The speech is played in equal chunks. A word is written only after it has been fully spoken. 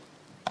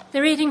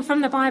The reading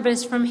from the Bible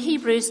is from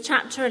Hebrews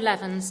chapter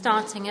 11,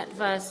 starting at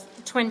verse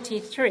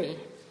 23,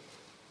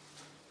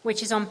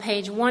 which is on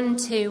page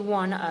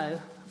 1210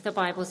 of the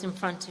Bibles in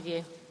front of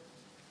you.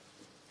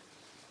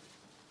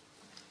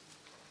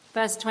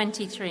 Verse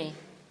 23.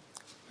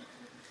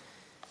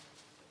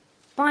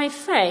 By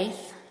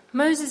faith,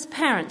 Moses'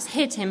 parents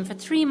hid him for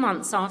 3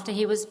 months after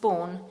he was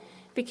born,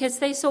 because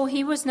they saw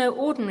he was no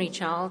ordinary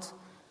child,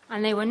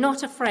 and they were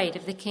not afraid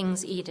of the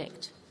king's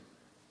edict.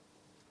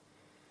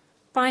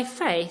 By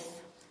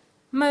faith,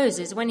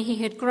 Moses, when he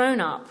had grown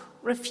up,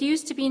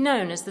 refused to be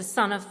known as the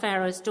son of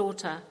Pharaoh's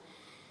daughter.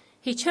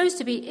 He chose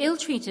to be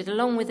ill-treated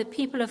along with the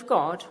people of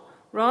God,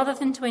 rather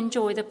than to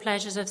enjoy the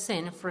pleasures of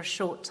sin for a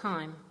short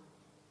time.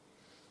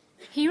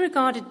 He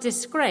regarded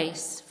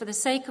disgrace for the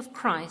sake of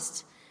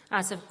Christ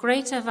as of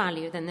greater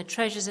value than the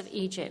treasures of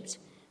Egypt,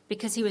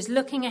 because he was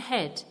looking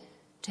ahead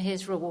to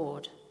his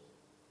reward.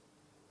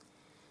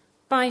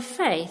 By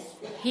faith,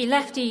 he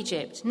left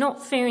Egypt,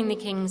 not fearing the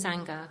king's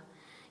anger.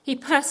 He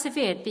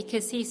persevered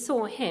because he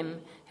saw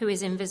him who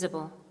is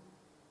invisible.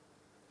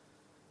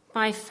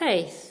 By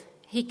faith,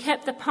 he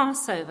kept the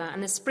Passover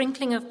and the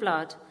sprinkling of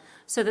blood,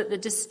 so that the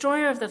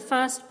destroyer of the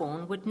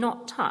firstborn would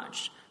not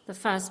touch the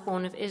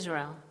firstborn of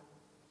Israel.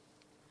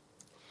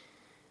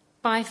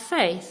 By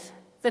faith,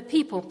 the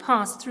people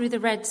passed through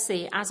the Red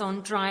Sea as on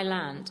dry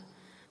land,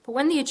 but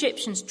when the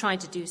Egyptians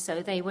tried to do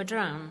so, they were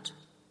drowned.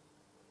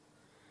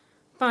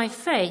 By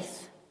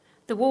faith,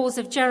 the walls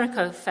of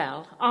Jericho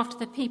fell after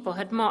the people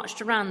had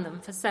marched around them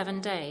for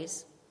 7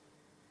 days.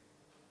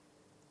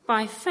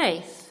 By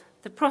faith,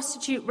 the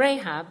prostitute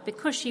Rahab,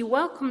 because she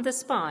welcomed the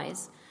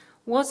spies,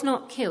 was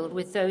not killed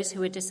with those who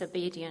were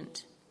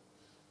disobedient.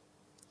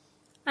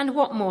 And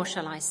what more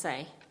shall I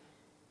say?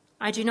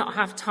 I do not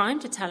have time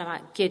to tell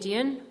about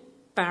Gideon,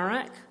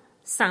 Barak,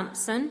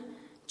 Samson,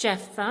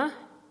 Jephthah,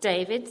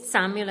 David,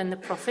 Samuel, and the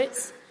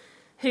prophets,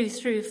 who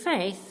through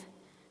faith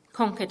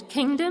conquered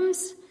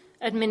kingdoms,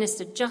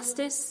 administered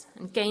justice,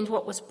 and gained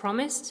what was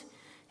promised,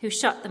 who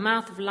shut the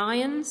mouth of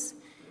lions,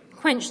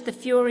 quenched the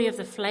fury of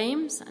the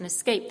flames, and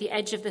escaped the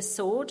edge of the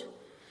sword,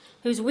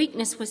 whose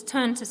weakness was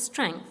turned to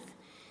strength,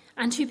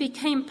 and who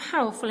became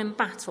powerful in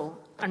battle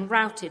and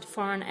routed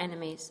foreign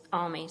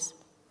armies.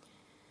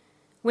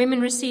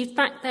 Women received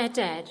back their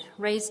dead,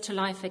 raised to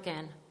life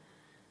again.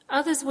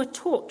 Others were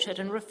tortured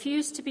and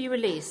refused to be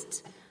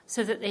released,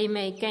 so that they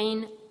may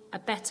gain a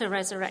better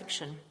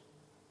resurrection.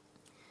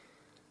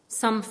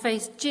 Some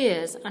faced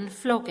jeers and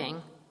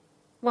flogging,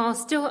 while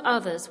still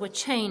others were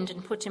chained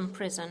and put in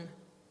prison.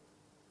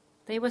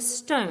 They were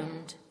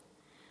stoned.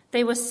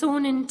 They were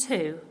sawn in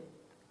two.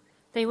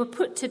 They were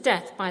put to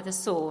death by the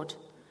sword.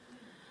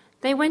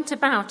 They went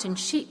about in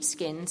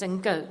sheepskins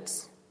and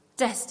goats,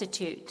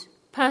 destitute,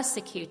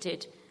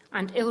 persecuted,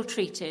 and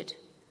ill-treated.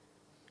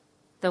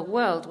 The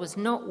world was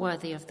not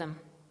worthy of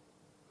them.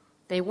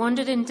 They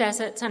wandered in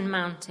deserts and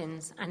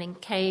mountains, and in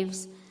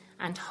caves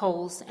and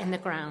holes in the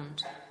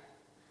ground.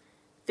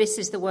 This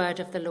is the word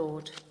of the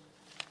Lord.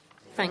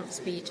 Thanks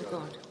be to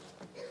God.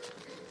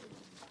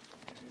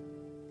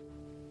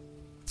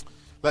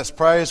 Let's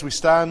pray as we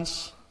stand.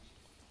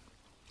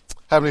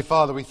 Heavenly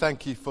Father, we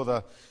thank you for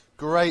the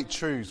great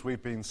truths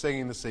we've been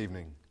singing this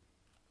evening.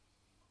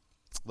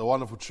 The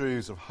wonderful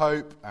truths of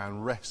hope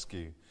and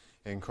rescue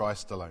in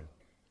Christ alone.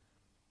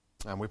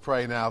 And we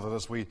pray now that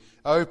as we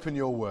open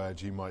your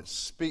word, you might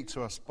speak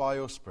to us by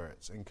your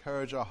Spirit,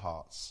 encourage our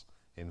hearts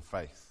in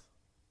faith.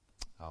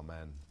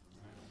 Amen.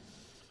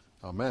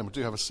 Amen. We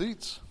do have a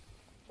seat.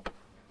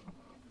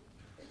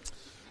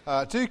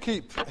 Do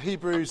keep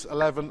Hebrews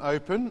 11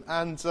 open,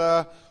 and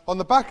on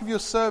the back of your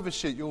service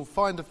sheet you'll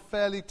find a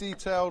fairly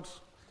detailed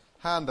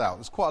handout.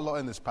 There's quite a lot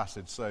in this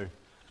passage, so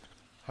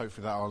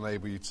hopefully that will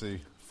enable you to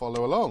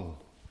follow along.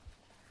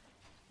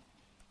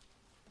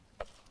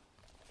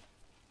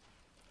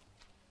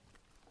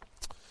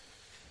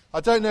 I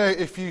don't know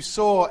if you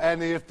saw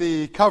any of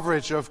the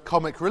coverage of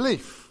Comic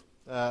Relief.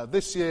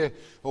 This year,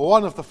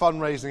 one of the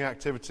fundraising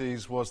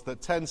activities was that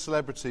 10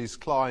 celebrities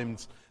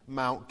climbed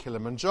Mount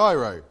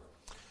Kilimanjaro.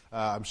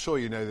 I'm sure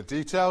you know the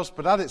details,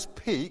 but at its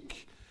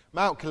peak,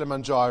 Mount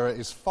Kilimanjaro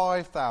is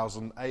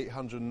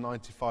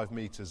 5,895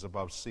 metres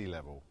above sea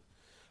level.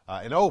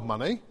 In old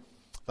money,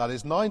 that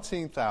is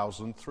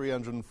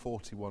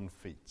 19,341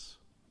 feet.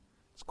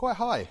 It's quite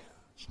high.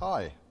 It's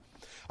high.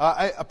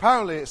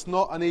 Apparently, it's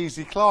not an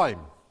easy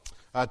climb.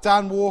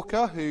 Dan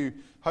Walker, who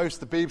hosts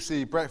the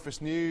BBC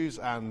Breakfast News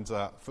and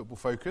Football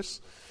Focus,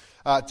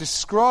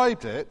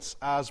 described it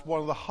as one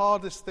of the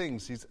hardest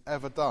things he's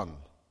ever done.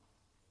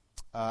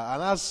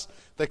 And as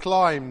they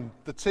climbed,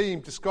 the team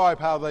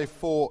described how they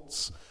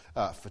fought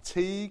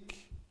fatigue,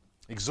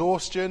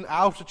 exhaustion,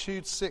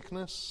 altitude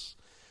sickness,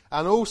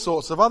 and all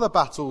sorts of other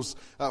battles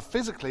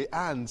physically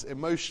and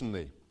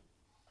emotionally.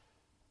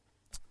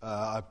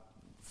 I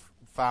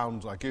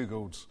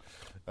googled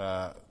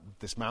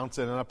this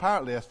mountain, and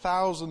apparently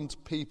 1,000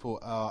 people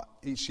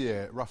each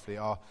year, roughly,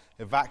 are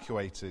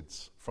evacuated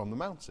from the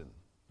mountain,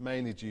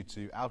 mainly due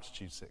to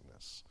altitude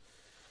sickness.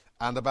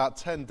 And about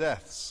 10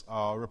 deaths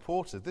are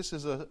reported. This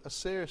is a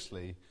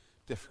seriously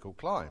difficult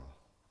climb.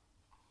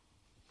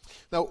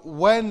 Now,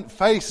 when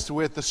faced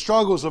with the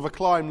struggles of a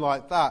climb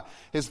like that,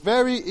 it's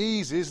very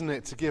easy, isn't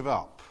it, to give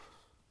up.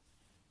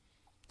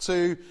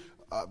 To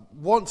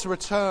want to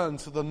return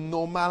to the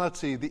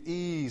normality, the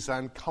ease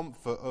and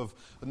comfort of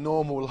a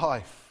normal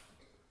life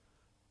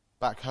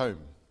back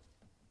home.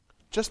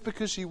 Just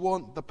because you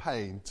want the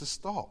pain to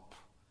stop.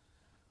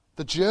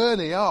 The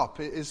journey up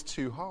is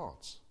too hard.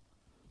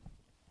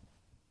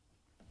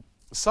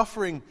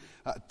 Suffering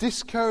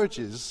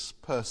discourages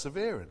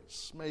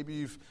perseverance. Maybe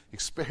you've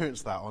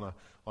experienced that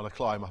on a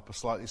climb up a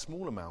slightly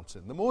smaller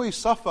mountain. The more you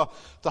suffer,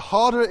 the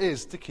harder it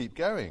is to keep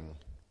going.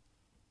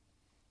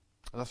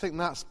 And I think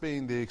that's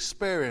been the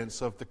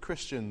experience of the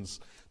Christians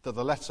that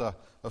the letter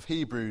of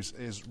Hebrews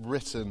is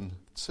written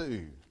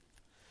to.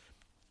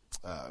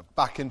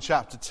 Back in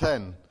chapter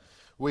 10,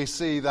 we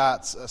see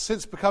that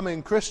since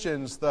becoming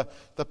Christians, the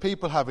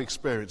people have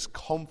experienced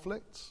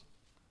conflict,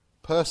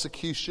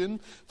 persecution,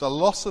 the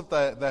loss of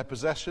their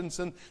possessions,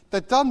 and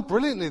they've done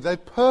brilliantly.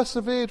 They've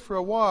persevered for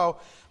a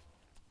while,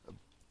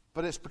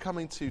 but it's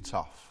becoming too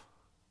tough.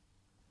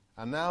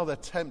 And now they're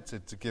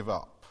tempted to give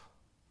up.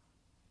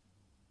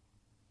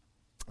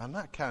 And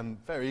that can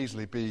very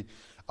easily be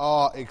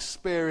our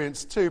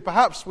experience too.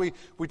 Perhaps we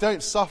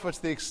don't suffer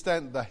to the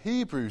extent the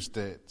Hebrews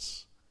did,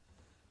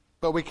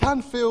 but we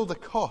can feel the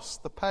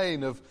cost, the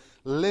pain of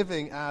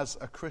living as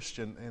a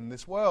Christian in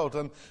this world.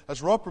 And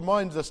as Rob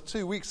reminded us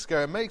 2 weeks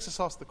ago, it makes us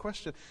ask the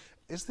question,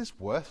 is this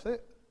worth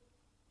it?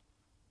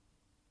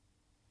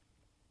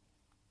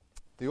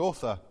 The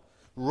author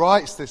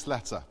writes this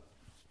letter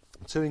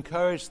to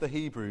encourage the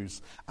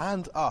Hebrews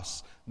and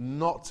us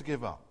not to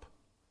give up,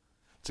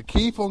 to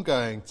keep on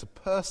going, to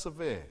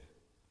persevere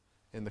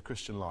in the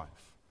Christian life.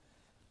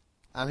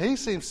 And he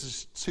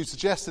seems to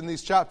suggest in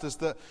these chapters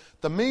that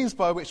the means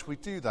by which we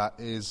do that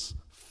is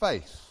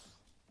faith.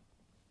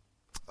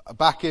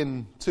 Back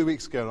in 2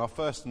 weeks ago, in our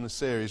first in the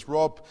series,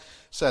 Rob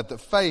said that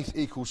faith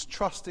equals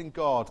trusting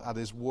God at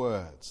his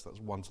words.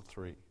 That's 1 to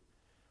 3.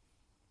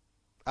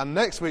 And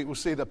next week we'll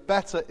see that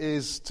better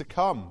is to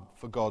come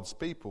for God's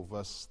people,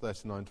 verses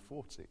 39 to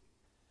 40.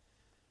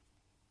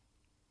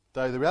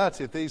 Though the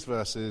reality of these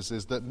verses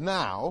is that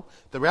now,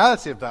 the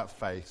reality of that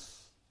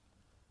faith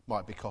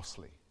might be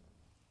costly.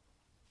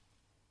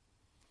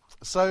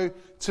 So,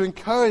 to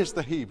encourage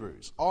the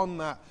Hebrews on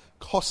that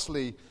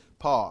costly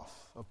path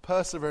of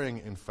persevering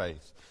in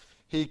faith,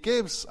 he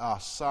gives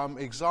us some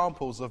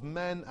examples of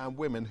men and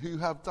women who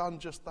have done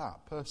just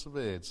that,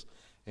 persevered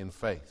in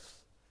faith.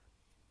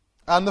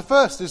 And the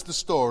first is the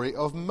story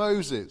of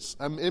Moses.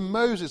 In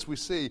Moses we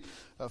see,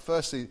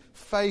 firstly,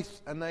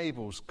 faith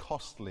enables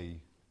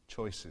costly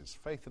choices.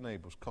 Faith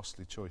enables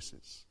costly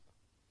choices.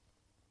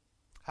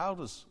 How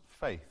does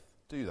faith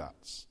do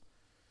that?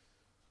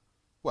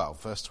 Well,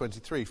 verse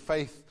 23,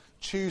 faith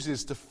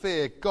chooses to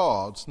fear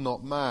God,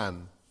 not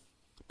man.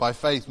 By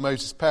faith,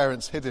 Moses'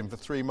 parents hid him for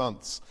 3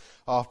 months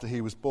after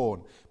he was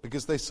born,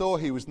 because they saw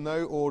he was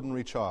no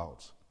ordinary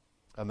child,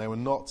 and they were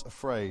not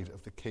afraid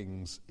of the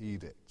king's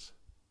edict.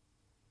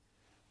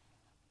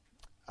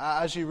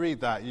 As you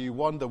read that, you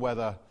wonder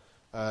whether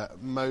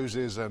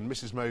Moses and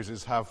Mrs.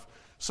 Moses have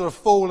sort of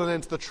fallen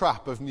into the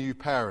trap of new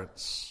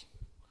parents,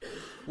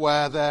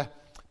 where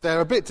they're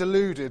a bit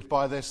deluded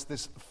by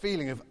this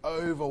feeling of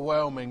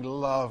overwhelming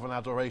love and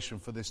adoration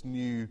for this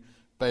new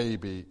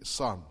baby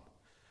son.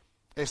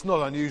 It's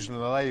not unusual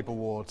in the labour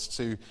wards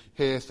to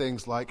hear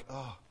things like,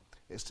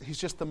 he's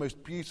just the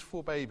most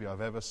beautiful baby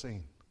I've ever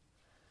seen.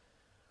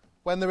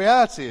 When the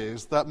reality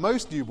is that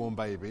most newborn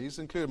babies,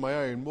 including my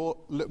own,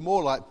 look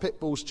more like pit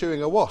bulls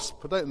chewing a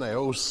wasp, don't they?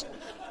 All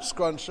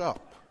scrunched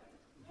up.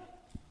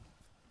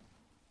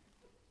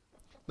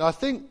 Now, I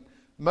think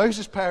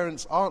Moses'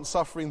 parents aren't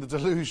suffering the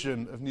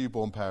delusion of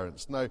newborn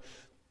parents. No,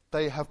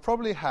 they have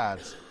probably had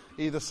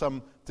either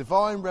some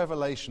divine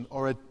revelation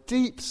or a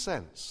deep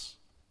sense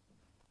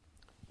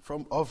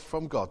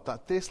from God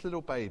that this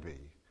little baby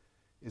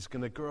is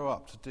going to grow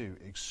up to do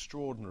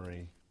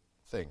extraordinary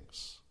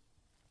things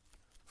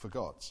for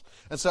God.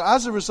 And so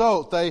as a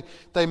result,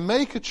 they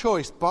make a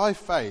choice by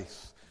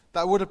faith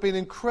that would have been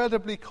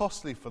incredibly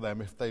costly for them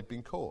if they'd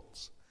been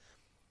caught.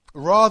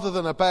 Rather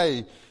than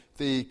obey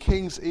the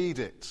king's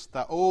edict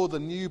that all the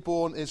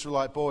newborn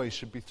Israelite boys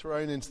should be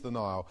thrown into the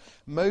Nile,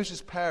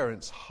 Moses'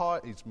 parents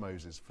hid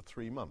Moses for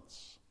 3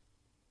 months.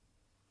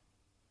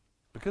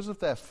 Because of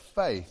their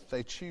faith,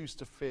 they choose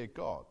to fear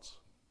God,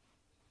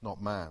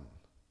 not man.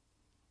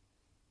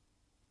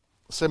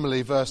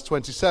 Similarly, verse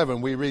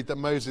 27, we read that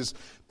Moses,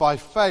 by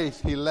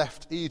faith, he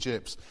left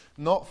Egypt,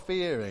 not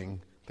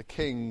fearing the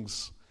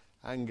king's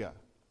anger.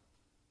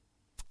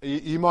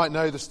 You might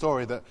know the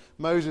story that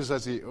Moses,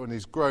 when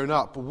he's grown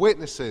up,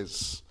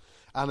 witnesses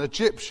an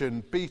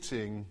Egyptian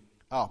beating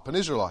up an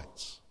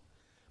Israelite.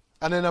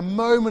 And in a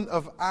moment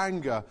of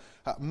anger,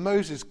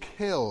 Moses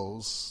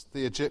kills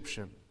the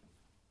Egyptian.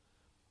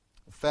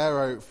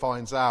 Pharaoh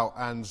finds out,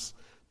 and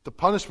the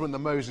punishment that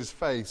Moses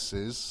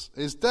faces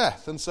is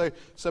death. And so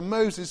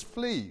Moses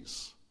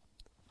flees.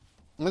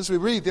 And as we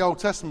read the Old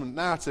Testament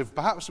narrative,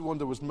 perhaps we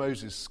wonder, was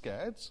Moses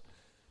scared?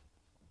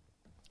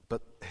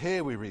 But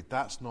here we read,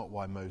 that's not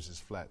why Moses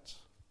fled.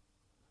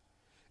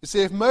 You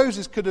see, if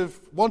Moses could have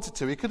wanted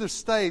to, he could have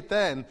stayed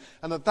then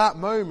and at that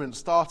moment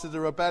started a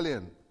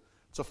rebellion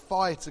to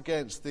fight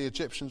against the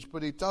Egyptians,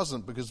 but he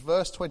doesn't, because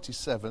verse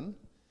 27,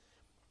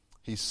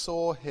 he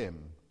saw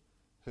him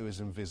who is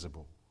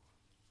invisible.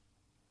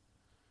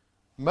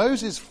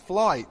 Moses'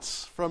 flight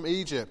from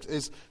Egypt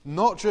is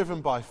not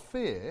driven by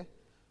fear,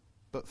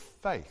 but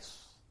faith.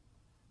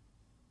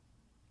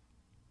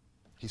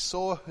 He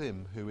saw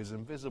him who is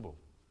invisible.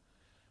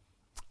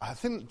 I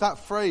think that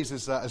phrase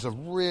is a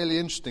really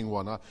interesting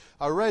one.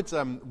 I read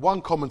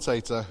one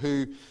commentator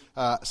who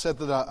said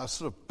that a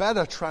sort of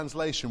better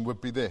translation would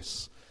be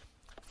this: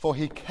 for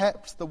he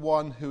kept the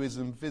one who is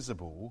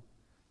invisible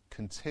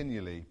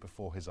continually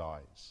before his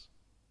eyes.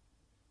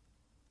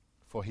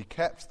 For he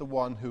kept the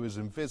one who is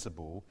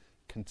invisible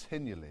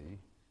continually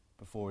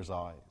before his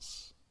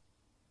eyes.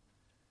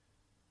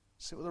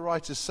 See what the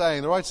writer's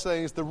saying? The writer's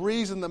saying is the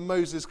reason that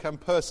Moses can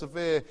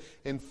persevere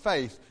in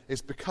faith is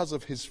because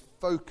of his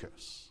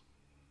focus,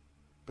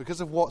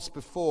 because of what's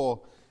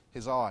before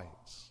his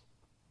eyes.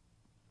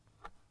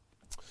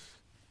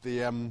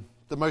 The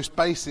most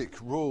basic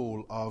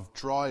rule of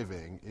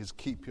driving is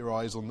keep your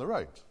eyes on the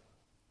road.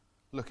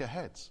 Look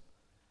ahead.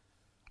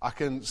 I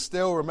can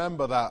still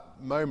remember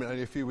that moment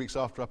only a few weeks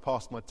after I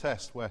passed my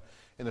test where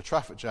in a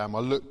traffic jam I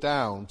looked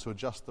down to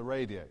adjust the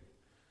radio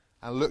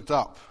and looked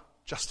up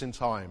just in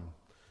time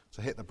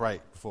to hit the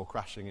brake before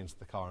crashing into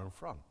the car in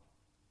front.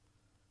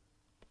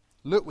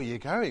 Look where you're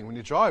going when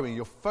you're driving.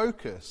 Your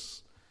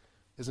focus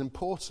is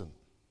important.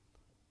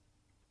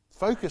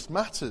 Focus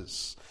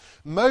matters.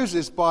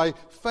 Moses, by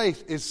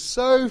faith, is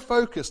so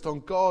focused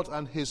on God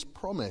and his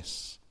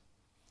promise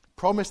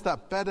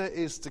that better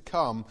is to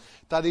come,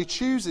 that he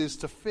chooses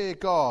to fear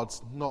God,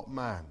 not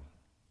man.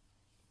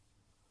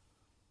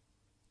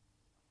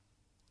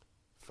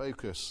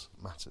 Focus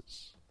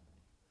matters.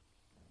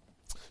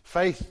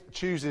 Faith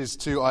chooses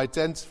to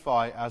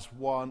identify as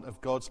one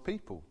of God's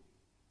people.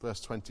 Verse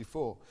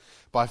 24.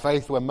 By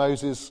faith, when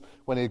Moses,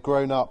 when he had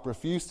grown up,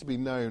 refused to be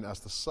known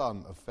as the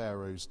son of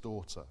Pharaoh's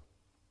daughter.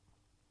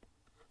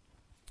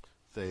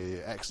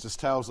 The Exodus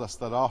tells us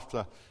that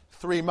after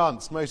 3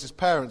 months, Moses'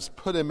 parents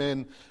put him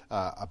in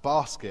a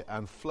basket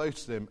and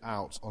floated him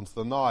out onto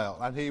the Nile.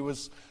 And he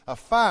was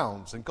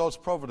found in God's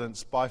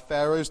providence by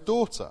Pharaoh's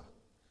daughter.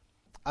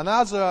 And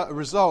as a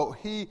result,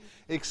 he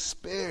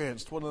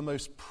experienced one of the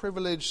most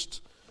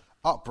privileged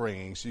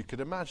upbringings you could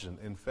imagine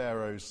in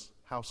Pharaoh's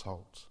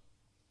household.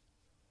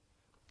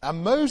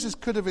 And Moses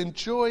could have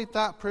enjoyed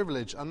that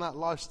privilege and that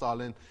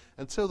lifestyle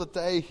until the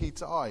day he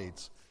died.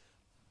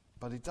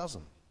 But he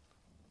doesn't.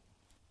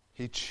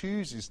 He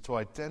chooses to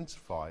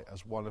identify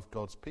as one of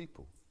God's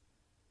people.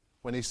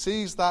 When he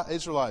sees that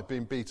Israelite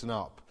being beaten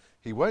up,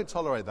 he won't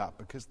tolerate that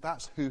because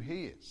that's who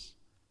he is.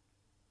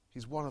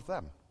 He's one of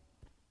them.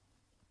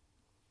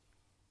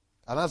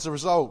 And as a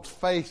result,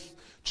 faith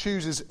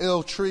chooses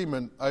ill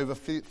treatment over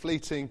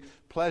fleeting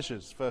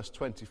pleasures, verse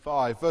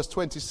 25. Verse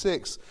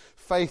 26,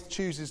 faith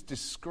chooses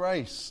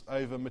disgrace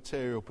over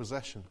material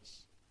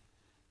possessions.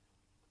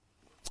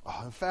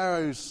 In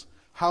Pharaoh's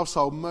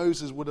household,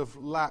 Moses would have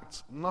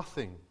lacked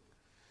nothing.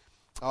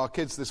 Our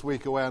kids this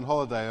week away on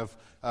holiday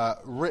have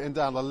written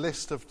down a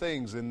list of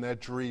things in their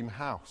dream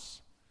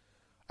house.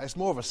 It's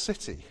more of a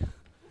city.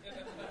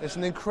 It's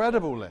an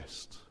incredible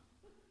list.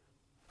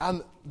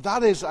 And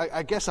that is,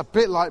 I guess, a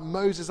bit like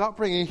Moses'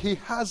 upbringing. He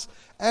has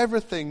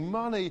everything: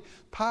 money,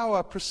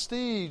 power,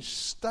 prestige,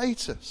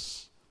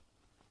 status.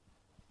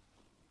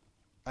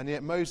 And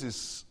yet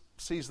Moses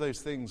sees those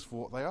things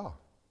for what they are: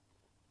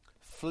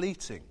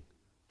 fleeting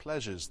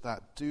pleasures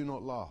that do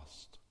not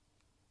last.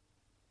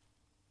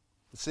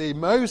 See,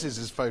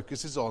 Moses'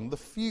 focus is on the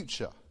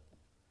future.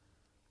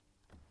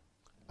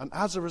 And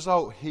as a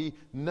result, he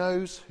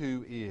knows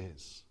who he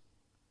is.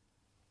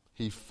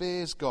 He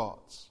fears God,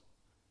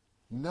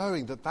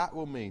 knowing that that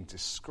will mean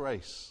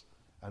disgrace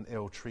and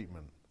ill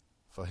treatment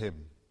for him.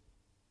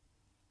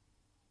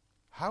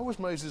 How was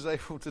Moses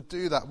able to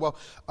do that? Well,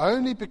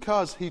 only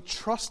because he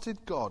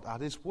trusted God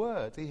at his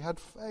word. He had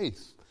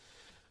faith.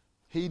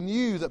 He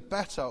knew that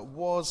better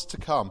was to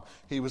come.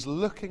 He was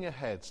looking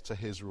ahead to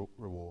his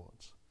reward.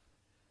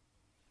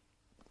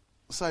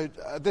 So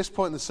at this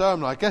point in the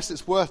sermon, I guess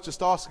it's worth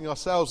just asking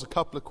ourselves a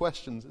couple of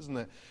questions, isn't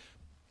it?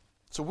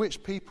 To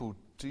which people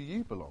do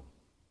you belong?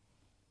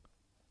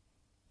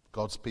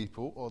 God's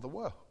people or the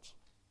world?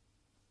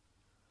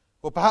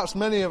 Well, perhaps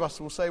many of us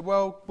will say,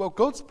 well,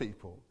 God's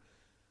people.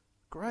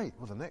 Great.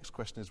 Well, the next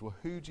question is, well,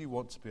 who do you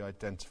want to be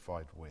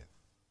identified with?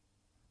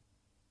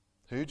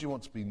 Who do you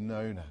want to be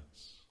known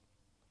as?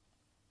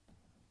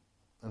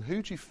 And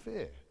who do you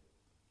fear?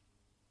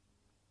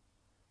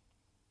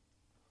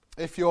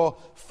 If your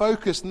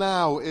focus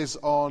now is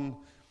on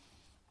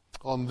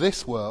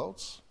this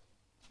world,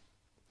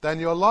 then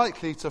you're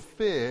likely to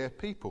fear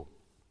people.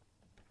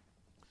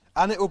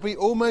 And it will be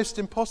almost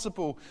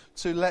impossible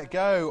to let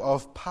go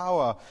of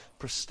power,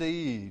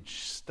 prestige,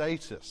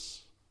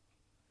 status.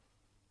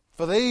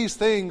 For these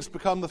things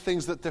become the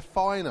things that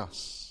define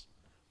us.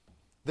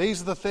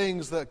 These are the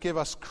things that give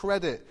us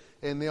credit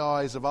in the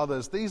eyes of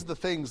others. These are the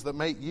things that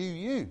make you,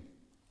 you.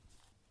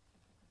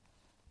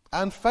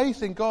 And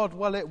faith in God,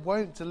 well, it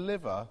won't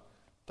deliver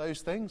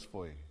those things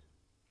for you.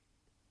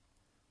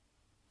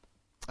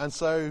 And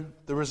so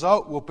the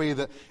result will be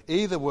that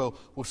either we'll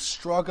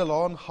struggle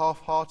on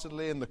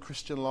half-heartedly in the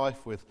Christian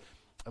life with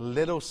a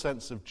little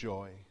sense of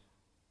joy,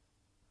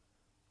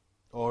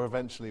 or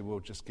eventually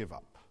we'll just give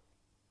up,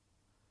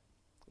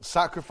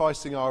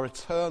 sacrificing our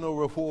eternal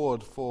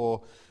reward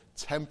for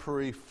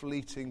temporary,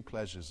 fleeting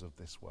pleasures of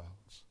this world.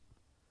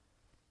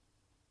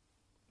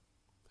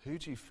 Who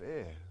do you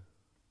fear?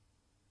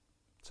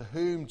 To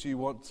whom do you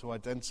want to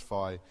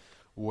identify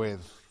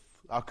with?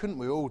 Couldn't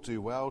we all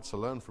do well to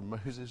learn from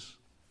Moses,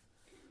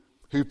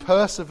 who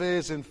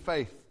perseveres in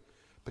faith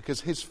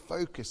because his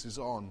focus is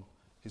on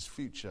his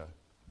future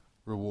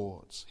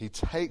rewards. He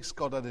takes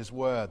God at his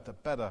word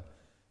that better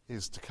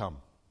is to come.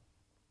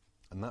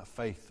 And that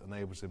faith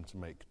enables him to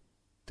make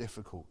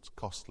difficult,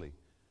 costly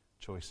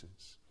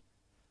choices.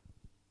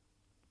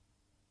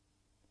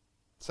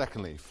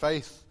 Secondly,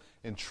 faith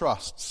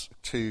entrusts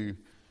to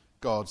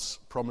God's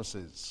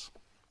promises.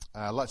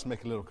 I'd like to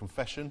make a little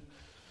confession.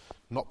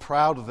 I'm not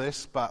proud of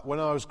this, but when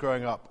I was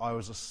growing up, I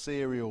was a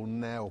serial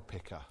nail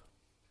picker.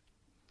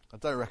 I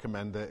don't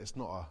recommend it. It's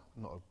not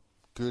a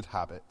good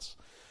habit.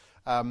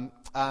 And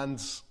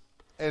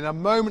in a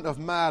moment of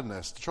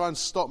madness, to try and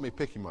stop me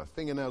picking my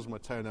fingernails and my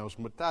toenails,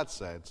 my dad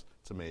said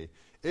to me,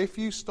 if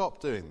you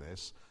stop doing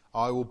this,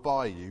 I will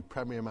buy you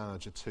Premier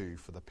Manager 2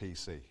 for the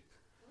PC.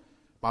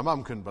 My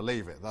mum couldn't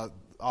believe it.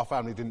 Our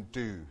family didn't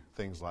do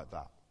things like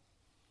that.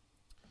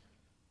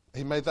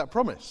 He made that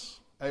promise.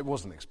 It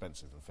wasn't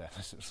expensive, in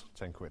fairness. It was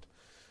 10 quid.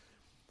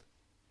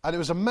 And it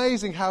was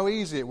amazing how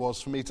easy it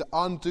was for me to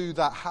undo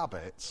that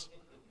habit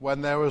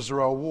when there was a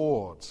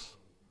reward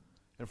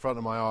in front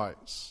of my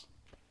eyes.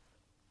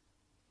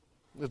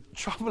 The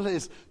trouble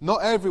is,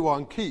 not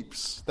everyone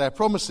keeps their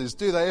promises,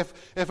 do they?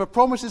 If a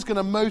promise is going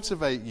to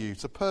motivate you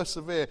to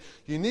persevere,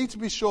 you need to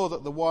be sure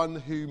that the one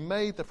who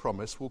made the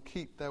promise will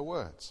keep their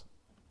words.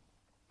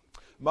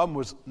 Mum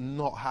was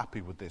not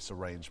happy with this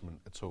arrangement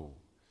at all.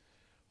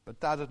 But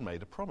Dad had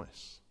made a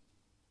promise,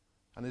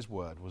 and his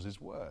word was his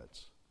word.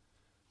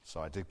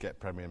 So I did get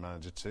Premier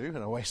Manager 2, and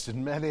I wasted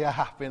many a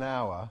happy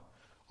hour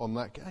on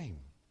that game.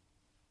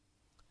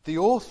 The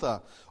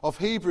author of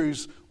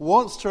Hebrews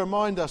wants to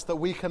remind us that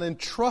we can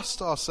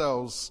entrust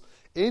ourselves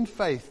in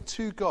faith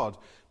to God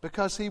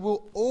because he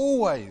will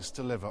always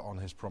deliver on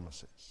his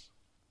promises.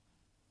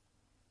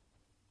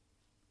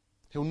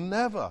 He'll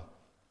never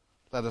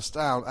let us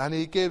down. And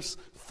he gives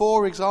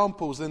 4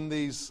 examples in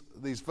these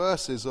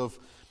verses of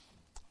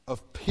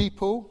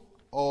people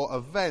or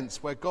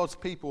events where God's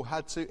people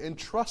had to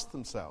entrust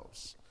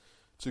themselves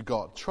to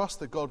God, trust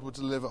that God would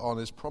deliver on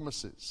his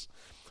promises.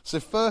 So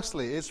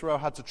firstly, Israel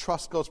had to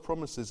trust God's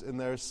promises in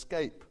their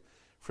escape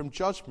from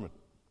judgment.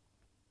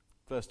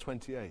 Verse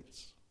 28.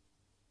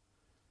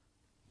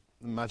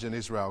 Imagine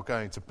Israel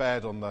going to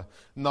bed on the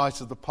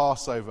night of the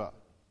Passover.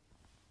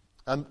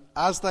 And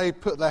as they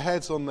put their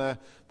heads on their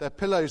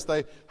pillows,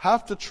 they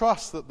have to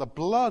trust that the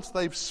blood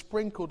they've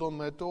sprinkled on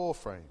their door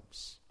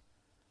frames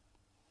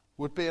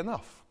would be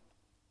enough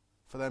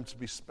for them to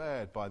be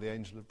spared by the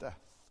angel of death.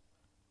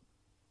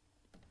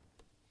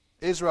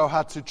 Israel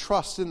had to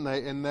trust, didn't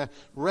they, in their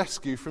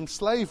rescue from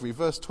slavery.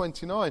 Verse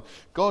 29,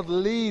 God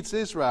leads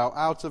Israel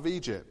out of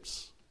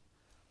Egypt,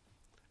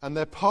 and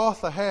their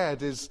path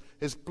ahead is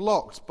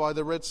blocked by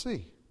the Red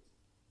Sea.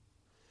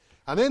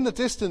 And in the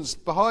distance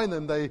behind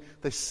them, they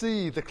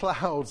see the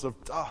clouds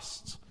of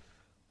dust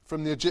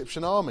from the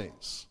Egyptian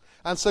armies.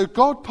 And so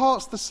God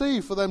parts the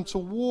sea for them to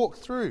walk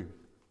through.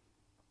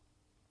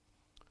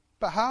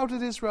 But how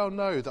did Israel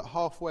know that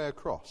halfway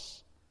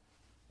across,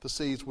 the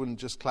seas wouldn't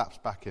just collapse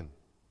back in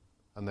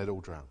and they'd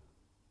all drown?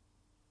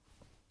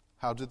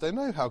 How did they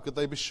know? How could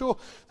they be sure?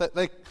 That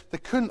they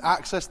couldn't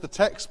access the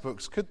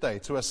textbooks, could they,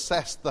 to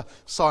assess the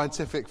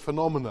scientific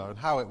phenomena and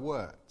how it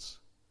worked?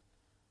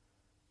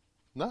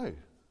 No.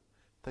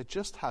 They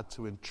just had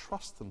to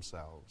entrust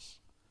themselves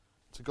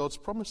to God's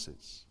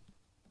promises.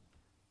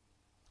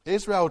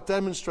 Israel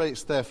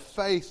demonstrates their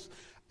faith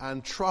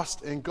and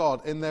trust in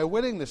God in their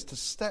willingness to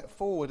step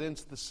forward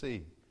into the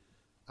sea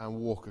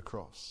and walk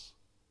across.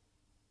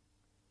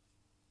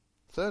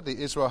 Thirdly,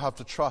 Israel have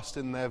to trust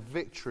in their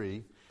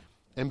victory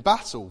in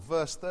battle.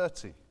 Verse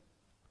 30.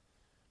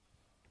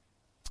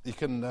 You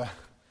can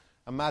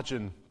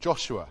imagine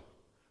Joshua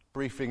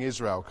briefing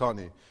Israel, can't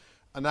you?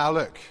 And now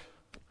look,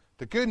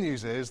 the good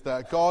news is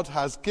that God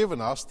has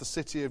given us the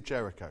city of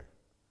Jericho.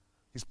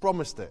 He's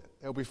promised it.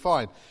 It'll be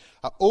fine.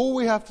 All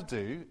we have to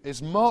do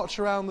is march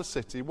around the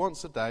city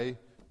once a day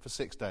for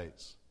 6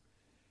 days.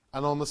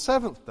 And on the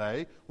 7th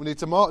day, we need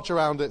to march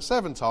around it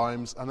 7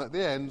 times, and at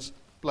the end,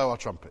 blow our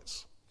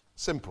trumpets.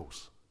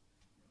 Simples.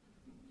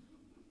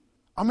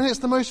 I mean, it's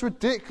the most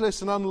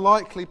ridiculous and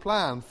unlikely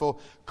plan for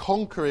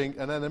conquering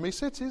an enemy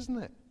city,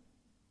 isn't it?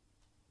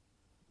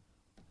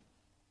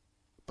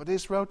 But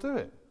Israel do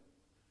it.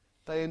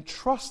 They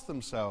entrust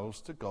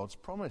themselves to God's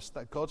promise,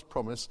 that God's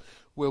promise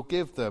will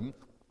give them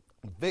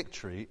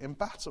victory in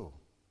battle.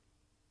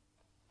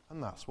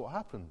 And that's what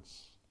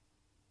happens.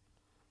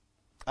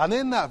 And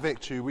in that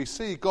victory, we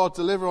see God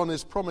deliver on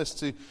his promise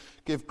to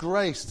give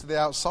grace to the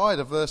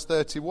outsider. Verse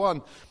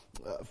 31,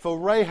 for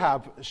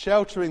Rahab,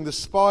 sheltering the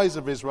spies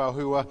of Israel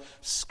who were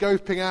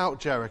scoping out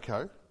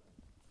Jericho,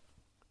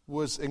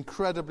 was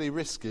incredibly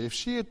risky. If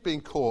she had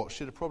been caught,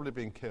 she'd have probably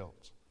been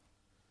killed.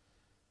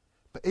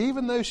 But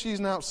even though she's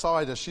an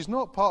outsider, she's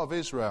not part of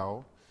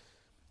Israel,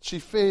 she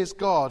fears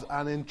God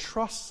and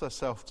entrusts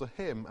herself to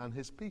him and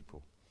his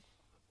people.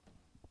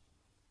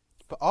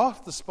 But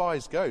after the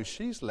spies go,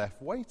 she's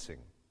left waiting.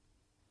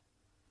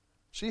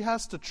 She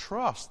has to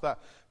trust that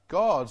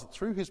God,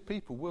 through his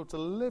people, will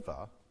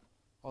deliver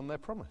on their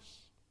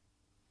promise.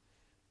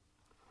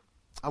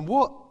 And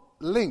what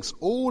links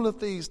all of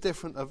these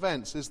different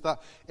events is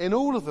that in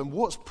all of them,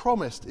 what's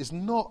promised is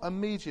not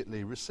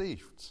immediately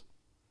received.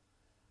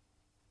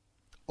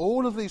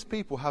 All of these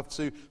people have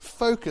to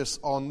focus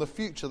on the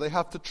future. They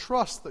have to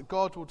trust that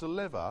God will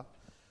deliver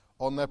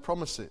on their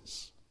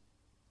promises.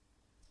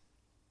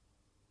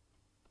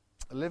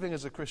 Living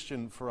as a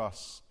Christian for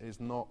us is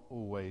not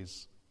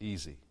always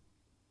easy.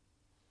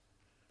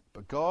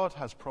 But God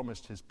has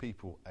promised his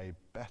people a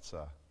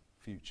better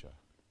future.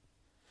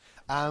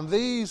 And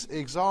these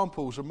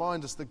examples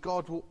remind us that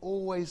God will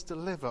always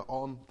deliver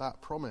on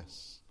that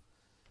promise.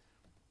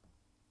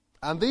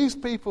 And these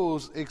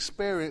people's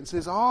experience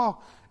is our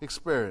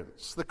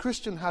experience. The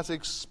Christian has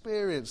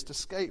experienced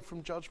escape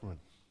from judgment,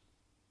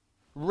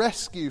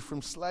 rescue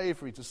from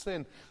slavery to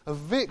sin, a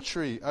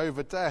victory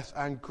over death,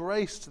 and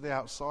grace to the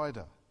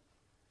outsider.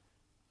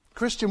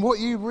 Christian, what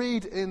you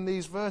read in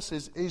these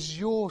verses is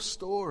your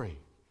story.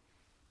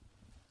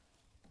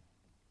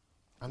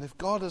 And if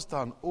God has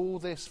done all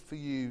this for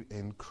you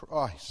in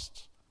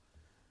Christ,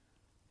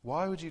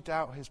 why would you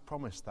doubt his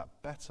promise that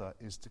better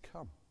is to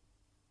come?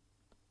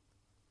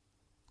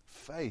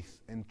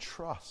 Faith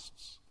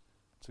entrusts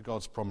to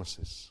God's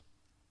promises.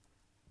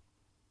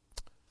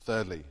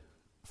 Thirdly,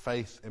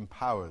 faith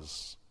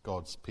empowers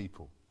God's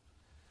people.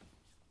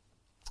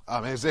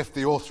 As if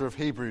the author of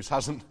Hebrews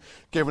hasn't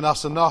given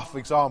us enough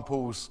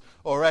examples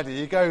already.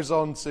 He goes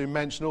on to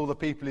mention all the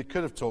people he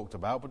could have talked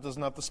about, but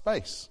doesn't have the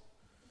space.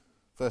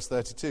 Verse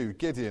 32,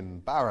 Gideon,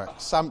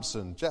 Barak,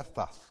 Samson,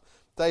 Jephthah,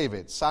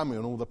 David, Samuel,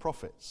 and all the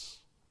prophets.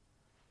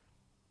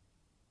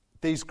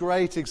 These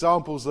great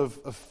examples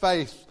of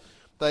faith,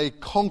 they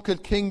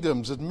conquered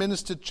kingdoms,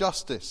 administered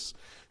justice,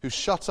 who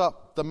shut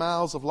up the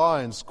mouths of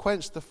lions,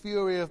 quenched the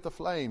fury of the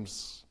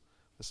flames.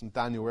 There's some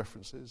Daniel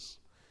references.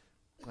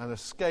 And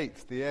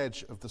escaped the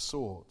edge of the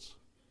sword.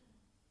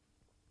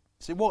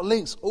 See, what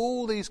links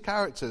all these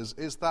characters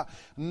is that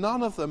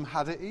none of them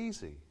had it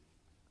easy.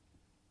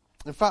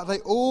 In fact, they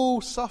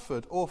all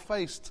suffered or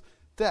faced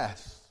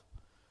death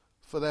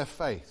for their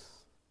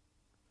faith.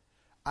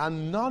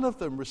 And none of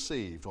them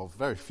received, or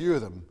very few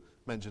of them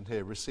mentioned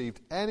here, received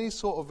any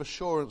sort of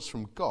assurance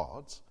from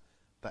God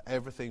that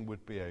everything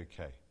would be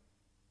okay.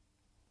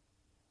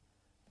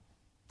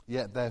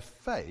 Yet their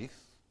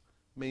faith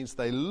means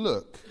they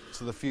look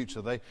to the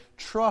future. They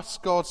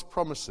trust God's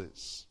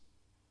promises.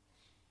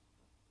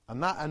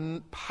 And that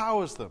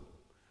empowers them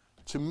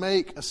to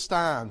make a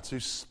stand, to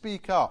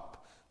speak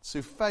up,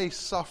 to face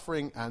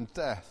suffering and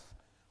death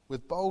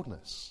with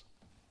boldness.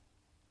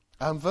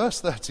 And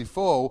verse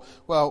 34,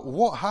 well,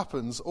 what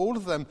happens? All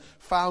of them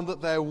found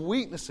that their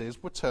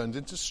weaknesses were turned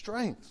into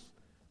strength.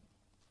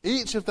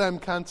 Each of them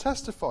can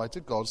testify to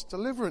God's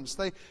deliverance.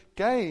 They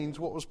gained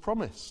what was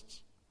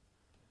promised.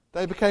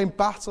 They became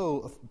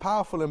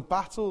powerful in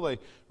battle. They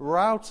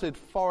routed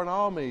foreign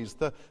armies.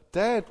 The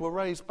dead were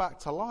raised back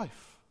to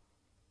life.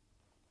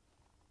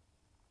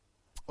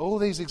 All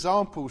these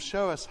examples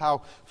show us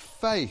how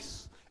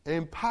faith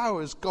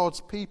empowers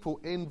God's people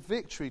in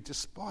victory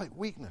despite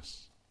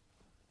weakness.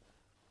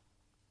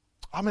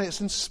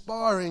 It's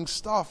inspiring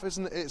stuff,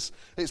 isn't it?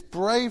 It's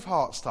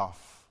Braveheart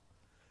stuff.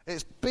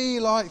 It's be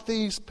like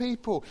these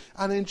people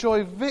and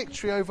enjoy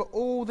victory over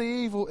all the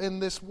evil in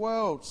this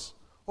world.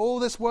 All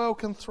this world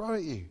can throw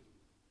at you.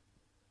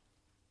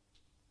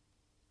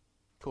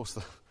 Of course,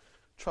 the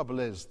trouble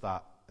is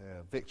that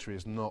victory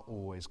is not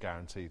always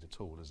guaranteed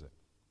at all, is it?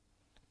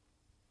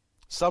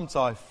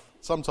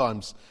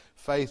 Sometimes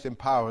faith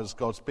empowers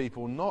God's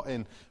people not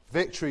in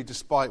victory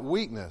despite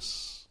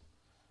weakness,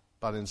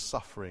 but in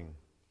suffering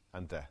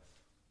and death.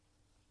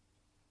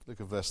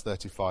 Look at verse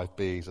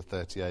 35b to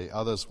 38.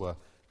 Others were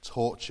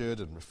tortured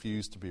and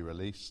refused to be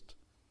released.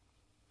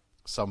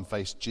 Some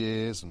faced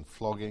jeers and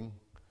flogging,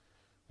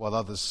 while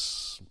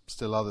others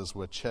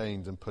were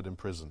chained and put in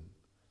prison.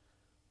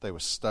 They were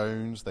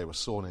stoned, they were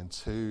sawn in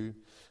two,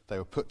 they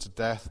were put to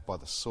death by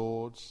the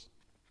swords.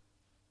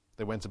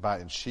 They went about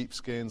in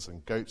sheepskins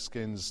and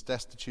goatskins,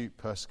 destitute,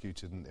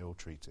 persecuted, and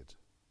ill-treated.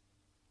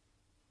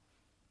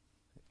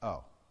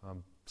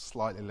 I'm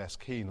slightly less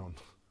keen on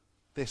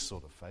this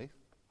sort of faith.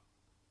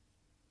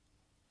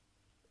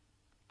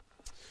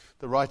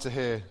 The writer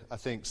here, I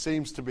think,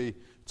 seems to be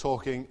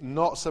talking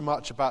not so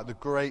much about the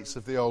greats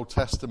of the Old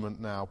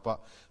Testament now, but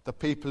the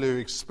people who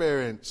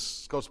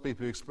experienced, God's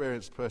people who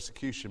experienced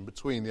persecution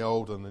between the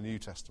Old and the New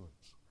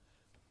Testaments.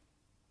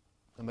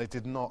 And they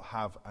did not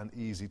have an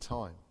easy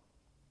time.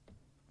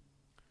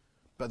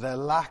 But their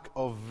lack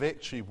of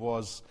victory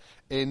was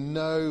in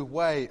no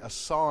way a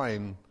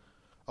sign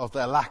of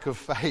their lack of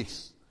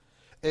faith.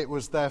 It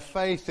was their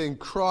faith in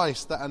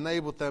Christ that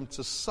enabled them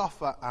to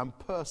suffer and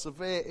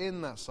persevere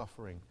in that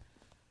suffering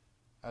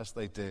as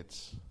they did.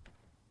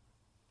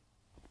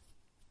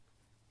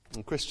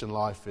 And Christian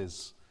life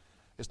is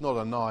not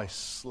a nice,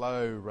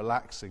 slow,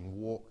 relaxing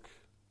walk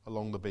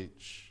along the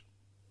beach.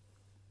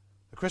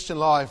 The Christian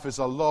life is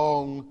a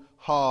long,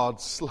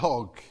 hard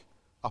slog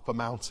up a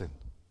mountain,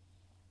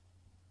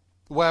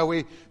 where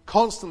we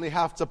constantly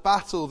have to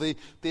battle the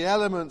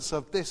elements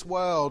of this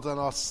world and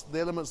the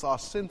elements our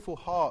sinful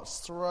hearts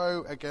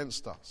throw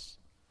against us.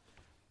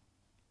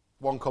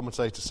 One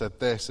commentator said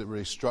this, it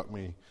really struck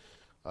me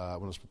when I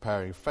was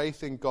preparing.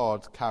 Faith in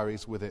God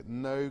carries with it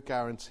no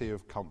guarantee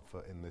of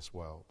comfort in this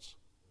world,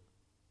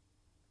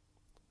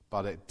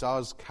 but it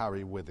does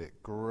carry with it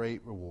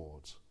great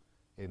rewards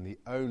in the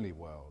only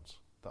world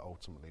that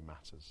ultimately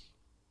matters.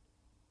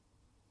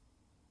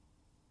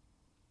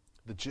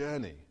 The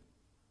journey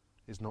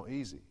is not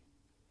easy,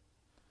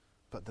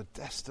 but the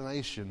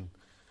destination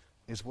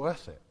is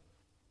worth it.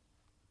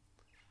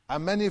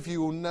 And many of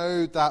you will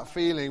know that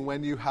feeling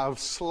when you have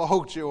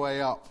slogged your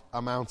way up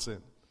a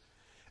mountain.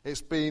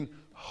 It's been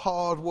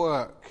hard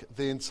work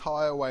the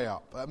entire way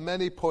up. At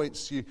many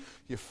points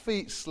your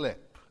feet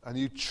slip and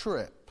you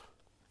trip.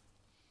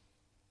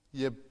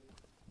 You've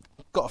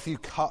got a few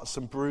cuts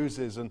and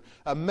bruises, and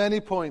at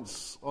many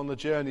points on the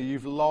journey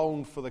you've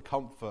longed for the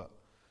comfort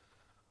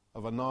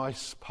of a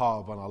nice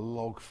pub and a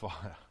log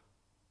fire.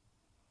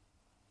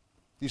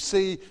 You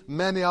see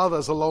many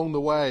others along the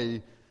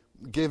way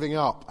giving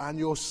up, and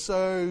you're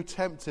so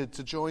tempted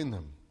to join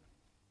them.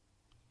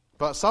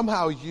 But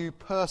somehow you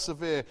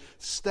persevere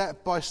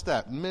step by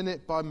step,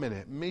 minute by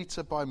minute,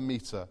 meter by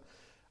meter.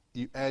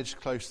 You edge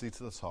closely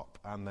to the top,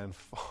 and then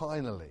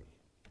finally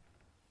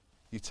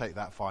you take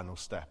that final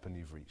step and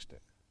you've reached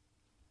it.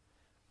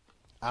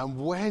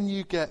 And when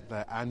you get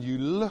there and you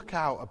look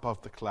out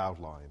above the cloud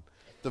line,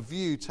 the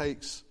view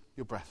takes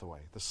your breath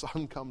away. The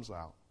sun comes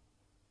out,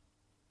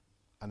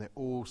 and it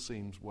all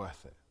seems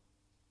worth it.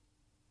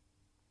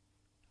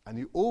 And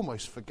you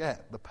almost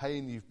forget the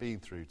pain you've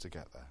been through to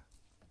get there.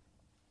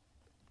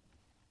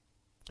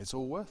 It's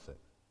all worth it.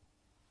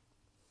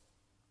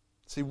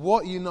 See,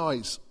 what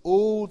unites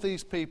all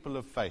these people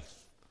of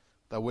faith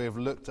that we have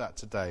looked at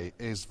today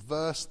is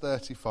verse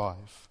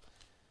 35.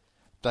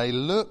 They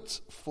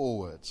looked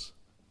forward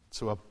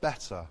to a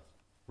better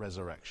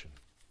resurrection.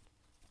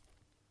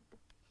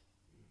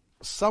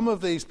 Some of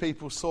these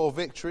people saw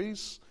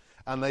victories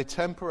and they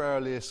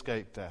temporarily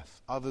escaped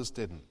death. Others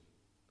didn't.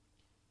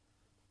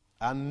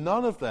 And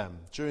none of them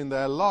during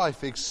their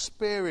life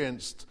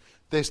experienced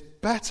this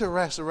better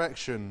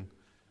resurrection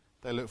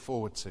they look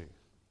forward to.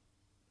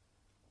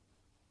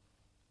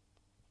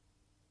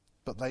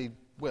 But they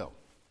will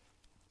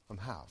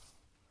and have.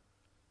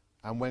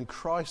 And when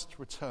Christ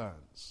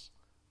returns,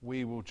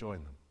 we will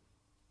join them.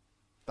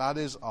 That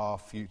is our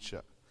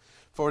future.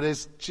 For it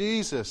is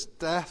Jesus'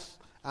 death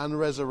and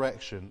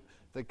resurrection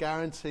that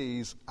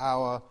guarantees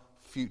our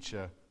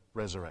future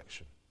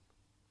resurrection.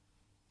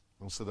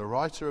 And so the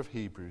writer of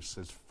Hebrews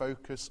says,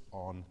 focus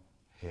on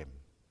him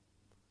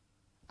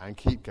and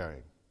keep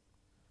going.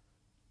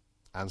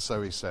 And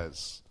so he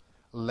says,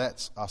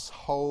 let us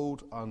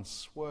hold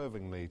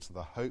unswervingly to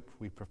the hope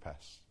we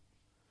profess,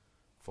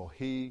 for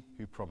he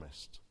who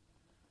promised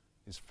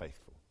is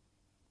faithful.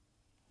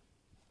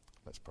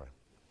 Let's pray.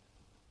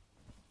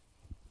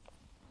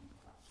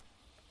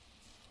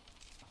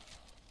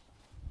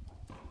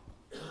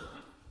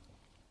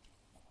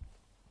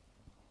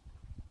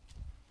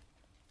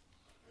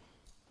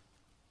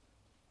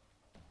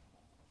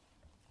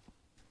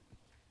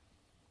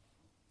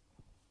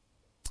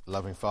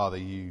 Loving Father,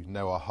 you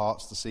know our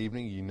hearts this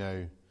evening. You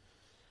know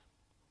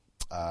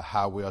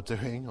how we are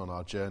doing on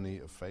our journey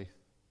of faith.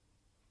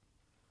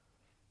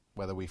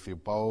 Whether we feel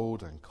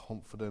bold and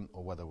confident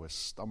or whether we're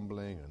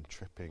stumbling and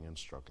tripping and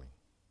struggling.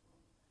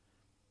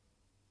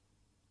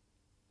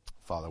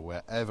 Father,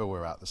 wherever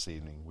we're at this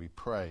evening, we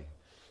pray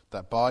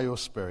that by your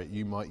Spirit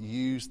you might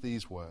use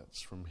these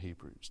words from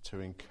Hebrews to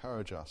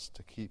encourage us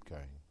to keep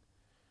going.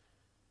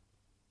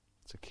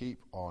 To keep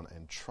on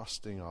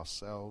entrusting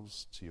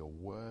ourselves to your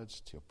words,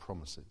 to your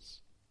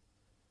promises.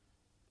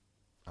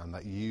 And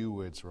that you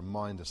would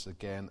remind us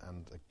again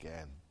and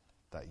again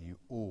that you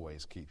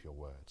always keep your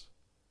word.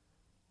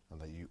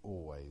 And that you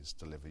always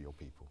deliver your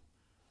people.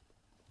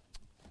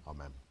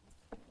 Amen.